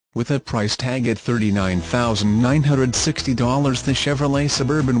With a price tag at $39,960, the Chevrolet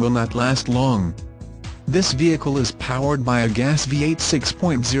Suburban will not last long. This vehicle is powered by a gas V8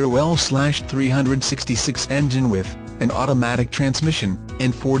 6.0L/366 engine with an automatic transmission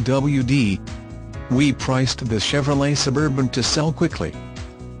and 4WD. We priced the Chevrolet Suburban to sell quickly.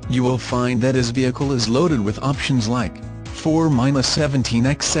 You will find that his vehicle is loaded with options like 4-17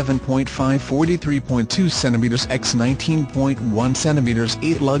 x 7.5 43.2 cm x 19.1 cm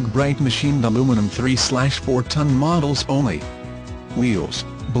 8 lug bright machined aluminum 3/4 ton models only. Wheels: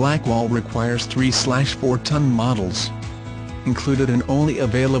 Blackwall requires 3/4 ton models. Included and only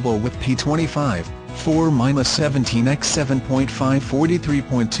available with P25, 4-17 x 7.5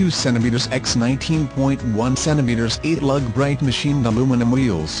 43.2 cm x 19.1 cm 8 lug bright machined aluminum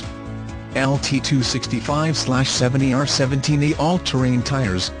wheels. LT265/70R17A all-terrain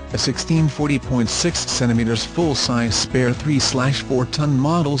tires, a 1640.6 cm full-size spare 3/4 ton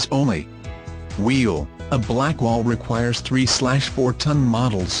models only. Wheel: a Blackwall requires 3/4 ton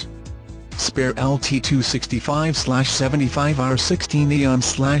models. Spare LT265/75R16A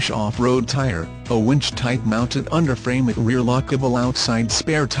on/off-road tire, a Winch-Type mounted underframe at rear lockable outside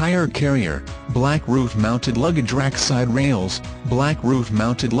spare tire carrier, black roof-mounted luggage rack side rails, black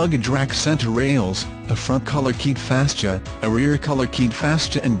roof-mounted luggage rack center rails, a front color-keyed fascia, a rear color-keyed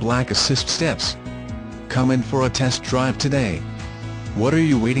fascia and black assist steps. Come in for a test drive today. What are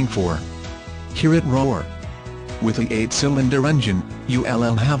you waiting for? Hear it roar. With the 8-cylinder engine, you'll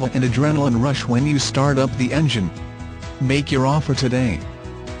have an adrenaline rush when you start up the engine. Make your offer today.